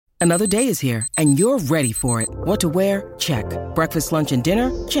Another day is here, and you're ready for it. What to wear? Check. Breakfast, lunch, and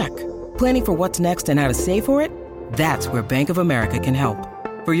dinner? Check. Planning for what's next and how to save for it? That's where Bank of America can help.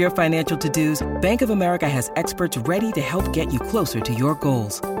 For your financial to-dos, Bank of America has experts ready to help get you closer to your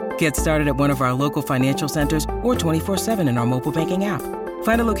goals. Get started at one of our local financial centers or 24/7 in our mobile banking app.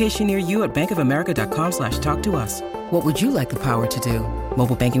 Find a location near you at bankofamerica.com/talktous. What would you like the power to do?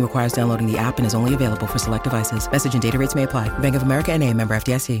 Mobile banking requires downloading the app and is only available for select devices. Message and data rates may apply. Bank of America NA, member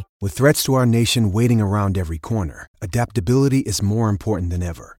FDIC. With threats to our nation waiting around every corner, adaptability is more important than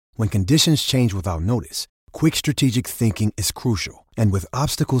ever. When conditions change without notice, quick strategic thinking is crucial. And with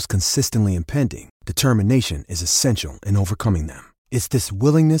obstacles consistently impending, determination is essential in overcoming them. It's this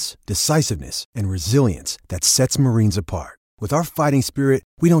willingness, decisiveness, and resilience that sets Marines apart. With our fighting spirit,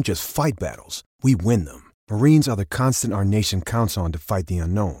 we don't just fight battles, we win them. Marines are the constant our nation counts on to fight the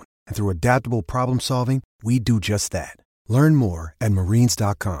unknown. And through adaptable problem solving, we do just that. Learn more at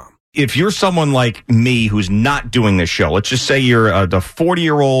marines.com. If you're someone like me who's not doing this show, let's just say you're the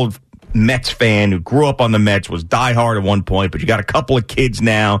 40-year-old Mets fan who grew up on the Mets, was diehard at one point, but you got a couple of kids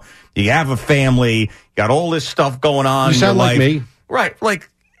now, you have a family, you got all this stuff going on in your life. You sound like me. Right,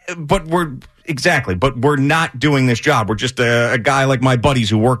 but we're not doing this job. We're just a guy like my buddies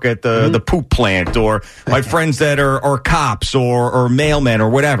who work at the poop plant, or my friends that are cops or mailmen or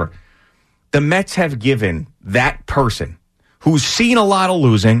whatever. The Mets have given that person who's seen a lot of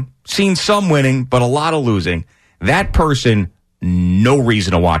losing, seen some winning, but a lot of losing, that person no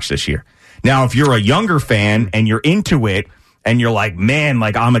reason to watch this year. Now, if you're a younger fan and you're into it, and you're like, man,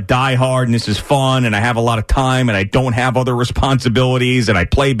 like I'm a diehard and this is fun and I have a lot of time and I don't have other responsibilities and I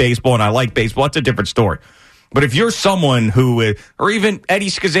play baseball and I like baseball, that's a different story. But if you're someone who, or even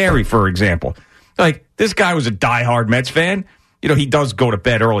Eddie Scazzeri, for example, like this guy was a diehard Mets fan. You know, he does go to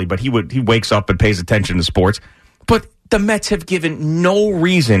bed early, but he wakes up and pays attention to sports. But the Mets have given no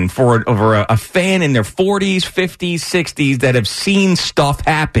reason for a fan in their 40s, 50s, 60s that have seen stuff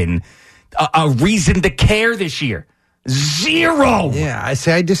happen, a reason to care this year. Zero. Yeah,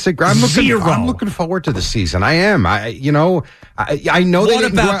 I disagree. I'm looking forward to the season. I am. I know.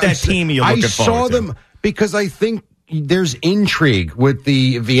 What about that team you're looking forward to? I saw them because I think there's intrigue with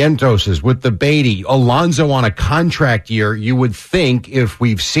the Vientoses, with the Beatty, Alonso on a contract year. You would think if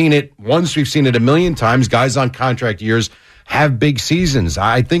we've seen it once, we've seen it a million times. Guys on contract years have big seasons.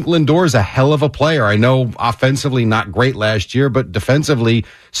 I think Lindor is a hell of a player. I know offensively not great last year, but defensively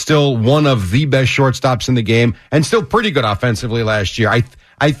still one of the best shortstops in the game and still pretty good offensively last year.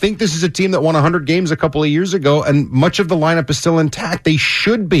 I think this is a team that won 100 games a couple of years ago, and much of the lineup is still intact. They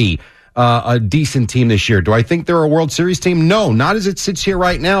should be a decent team this year. Do I think they're a World Series team? No, not as it sits here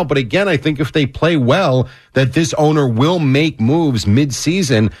right now. But again, I think if they play well, that this owner will make moves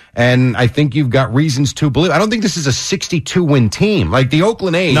mid-season, and I think you've got reasons to believe. I don't think this is a 62-win team like the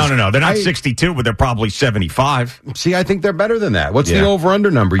Oakland A's. No. They're not 62, but they're probably 75. See, I think they're better than that. What's the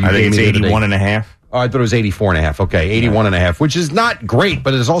over-under number you gave me? I think it's 81.5. Oh, I thought it was 84.5. Okay, 81.5, which is not great,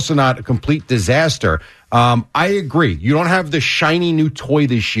 but it's also not a complete disaster. I agree. You don't have the shiny new toy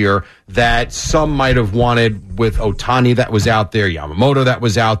this year that some might have wanted with Ohtani that was out there, Yamamoto that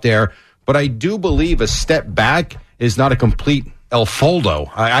was out there. But I do believe a step back is not a complete El Foldo.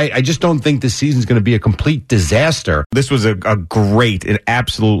 I just don't think this season is going to be a complete disaster. This was an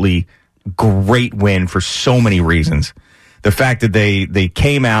absolutely great win for so many reasons. The fact that they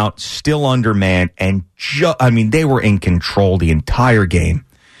came out still undermanned and they were in control the entire game.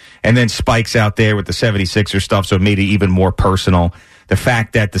 And then Spike's out there with the 76ers stuff, so it made it even more personal. The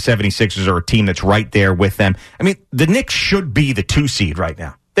fact that the 76ers are a team that's right there with them. I mean, the Knicks should be the 2 seed right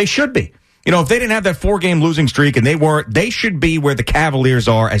now. They should be. You know, if they didn't have that 4-game losing streak and they should be where the Cavaliers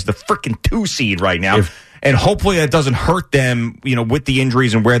are as the freaking 2 seed right now. And hopefully that doesn't hurt them, with the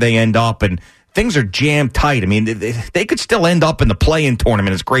injuries and where they end up. And things are jammed tight. I mean, they could still end up in the play-in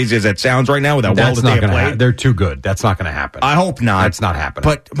tournament, as crazy as that sounds right now, with how well that they have played. They're too good. That's not going to happen. I hope not. That's not happening.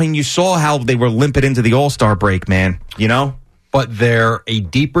 But, I mean, you saw how they were limping into the All-Star break, man, But they're a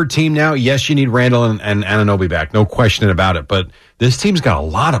deeper team now. Yes, you need Randall and Anunoby back. No question about it. But this team's got a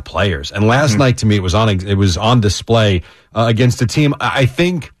lot of players. And last night, to me, it was on display against a team. I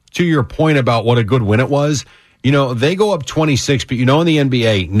think, to your point about what a good win it was, they go up 26, but in the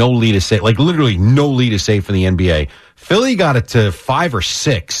NBA, no lead is safe. Like literally no lead is safe in the NBA. Philly got it to 5 or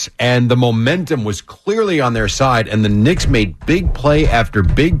 6, and the momentum was clearly on their side, and the Knicks made big play after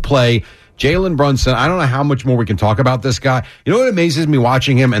big play. Jalen Brunson, I don't know how much more we can talk about this guy. You know what amazes me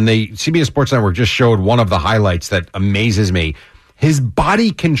watching him? And CBS Sports Network just showed one of the highlights that amazes me. His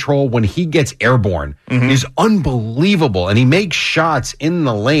body control when he gets airborne is unbelievable, and he makes shots in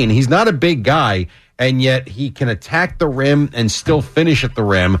the lane. He's not a big guy, and yet he can attack the rim and still finish at the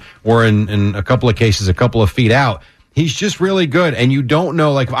rim, or in a couple of cases, a couple of feet out. He's just really good, and you don't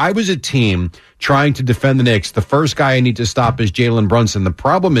know, like if I was a team trying to defend the Knicks, the first guy I need to stop is Jalen Brunson. The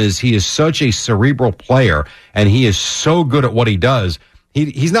problem is he is such a cerebral player, and he is so good at what he does.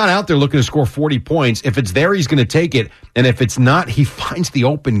 He's not out there looking to score 40 points. If it's there, he's going to take it, and if it's not, he finds the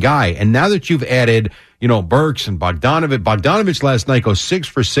open guy. And now that you've added, Burks and Bogdanovich last night goes 6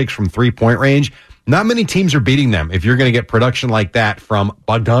 for 6 from 3-point range. Not many teams are beating them if you're going to get production like that from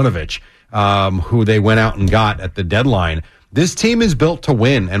Bogdanovich. Who they went out and got at the deadline. This team is built to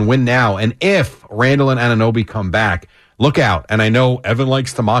win and win now. And if Randall and Anunoby come back, look out. And I know Evan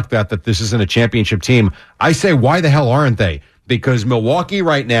likes to mock that this isn't a championship team. I say, why the hell aren't they? Because Milwaukee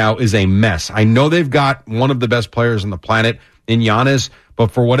right now is a mess. I know they've got one of the best players on the planet in Giannis,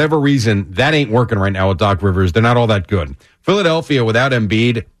 but for whatever reason, that ain't working right now with Doc Rivers. They're not all that good. Philadelphia without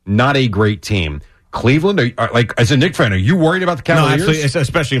Embiid, not a great team. Cleveland, as a Knicks fan, are you worried about the Cavaliers? No, absolutely,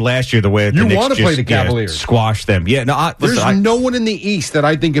 especially last year, the way the you Knicks want to play the Cavaliers, squash them. Yeah, no, there's no one in the East that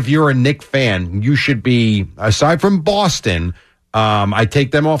I think if you're a Knicks fan, you should be. Aside from Boston, I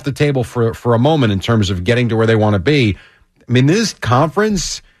take them off the table for a moment in terms of getting to where they want to be. I mean, this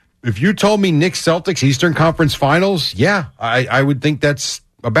conference. If you told me Knicks Celtics Eastern Conference Finals, yeah, I would think that's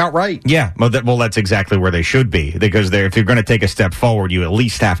about right. Yeah, well, that's exactly where they should be, because if you're going to take a step forward, you at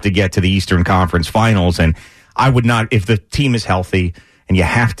least have to get to the Eastern Conference Finals. And I would not, if the team is healthy, and you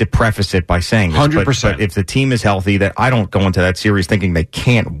have to preface it by saying this, 100%. But if the team is healthy, that I don't go into that series thinking they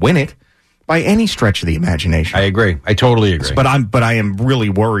can't win it by any stretch of the imagination. I agree. I totally agree. But I am really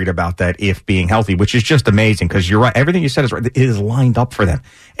worried about that if being healthy, which is just amazing, because you're right. Everything you said is right. It is lined up for them.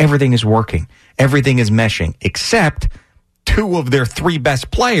 Everything is working. Everything is meshing, except 2 of their 3 best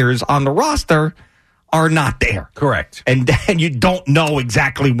players on the roster are not there. Correct. And you don't know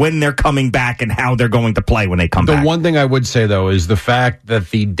exactly when they're coming back and how they're going to play when they come back. The one thing I would say, though, is the fact that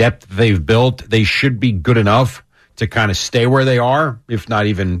the depth they've built, they should be good enough to kind of stay where they are, if not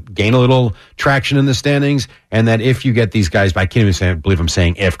even gain a little traction in the standings. And that if you get these guys back, I can't even believe I'm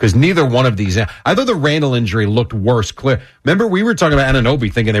saying if, because neither one of these, I thought the Randall injury looked worse. Remember, we were talking about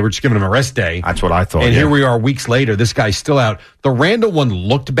Anunoby thinking they were just giving him a rest day. That's what I thought. And here we are weeks later, this guy's still out. The Randall one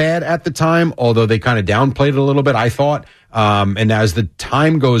looked bad at the time, although they kind of downplayed it a little bit, I thought. And as the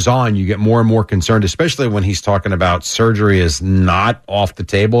time goes on, you get more and more concerned, especially when he's talking about surgery is not off the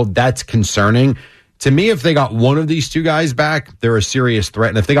table. That's concerning. To me, if they got one of these 2 guys back, they're a serious threat.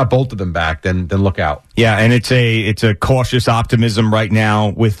 And if they got both of them back, then look out. Yeah, and it's a cautious optimism right now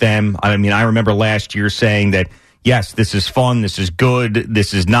with them. I mean, I remember last year saying that, yes, this is fun, this is good,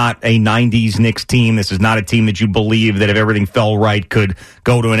 this is not a 90s Knicks team, this is not a team that you believe that if everything fell right could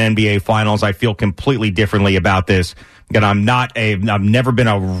go to an NBA Finals. I feel completely differently about this. And I've never been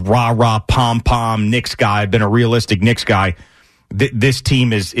a rah-rah, pom-pom Knicks guy. I've been a realistic Knicks guy. This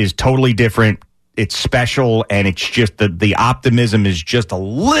team is totally different. It's special, and it's just the optimism is just a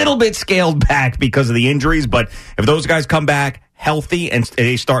little bit scaled back because of the injuries. But if those guys come back healthy and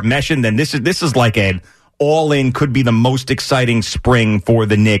they start meshing, then this is like an all-in, could be the most exciting spring for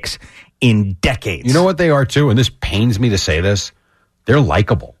the Knicks in decades. You know what they are, too? And this pains me to say this. They're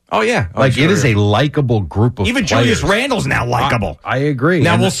likable. Oh, yeah. It is a likable group of even players. Julius Randle's now likable. I agree.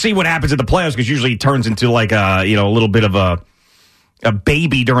 Now, we'll see what happens at the playoffs, because usually he turns into like a little bit of a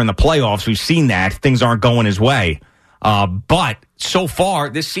baby during the playoffs. We've seen that. Things aren't going his way. But so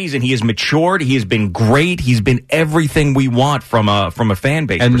far this season, he has matured. He has been great. He's been everything we want from a fan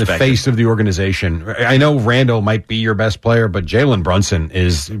base and perspective. The face of the organization. I know Randall might be your best player, but Jalen Brunson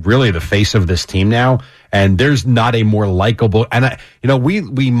is really the face of this team now. And there's not a more likable. And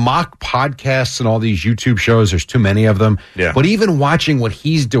we mock podcasts and all these YouTube shows. There's too many of them. Yeah. But even watching what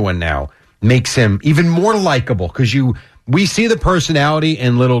he's doing now makes him even more likable, because we see the personality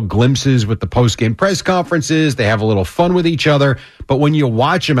in little glimpses with the post-game press conferences. They have a little fun with each other. But when you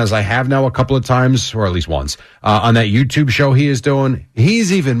watch him, as I have now a couple of times, or at least once, on that YouTube show he is doing,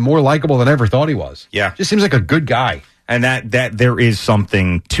 he's even more likable than I ever thought he was. Yeah. Just seems like a good guy. And that there is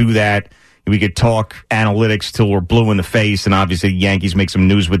something to that. We could talk analytics till we're blue in the face, and obviously the Yankees make some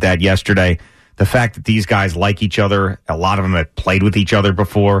news with that yesterday. The fact that these guys like each other, a lot of them have played with each other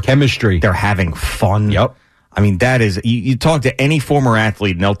before. Chemistry. They're having fun. Yep. I mean, that is, you talk to any former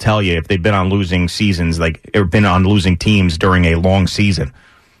athlete and they'll tell you if they've been on losing seasons, or been on losing teams during a long season.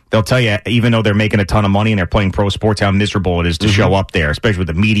 They'll tell you, even though they're making a ton of money and they're playing pro sports, how miserable it is to show up there, especially with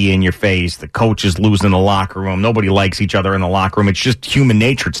the media in your face, the coaches losing the locker room. Nobody likes each other in the locker room. It's just human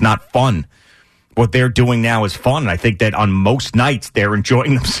nature. It's not fun. What they're doing now is fun. I think that on most nights they're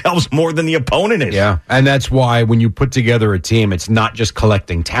enjoying themselves more than the opponent is. Yeah, and that's why when you put together a team, it's not just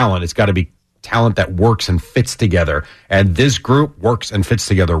collecting talent. It's got to be talent that works and fits together. And this group works and fits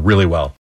together really well.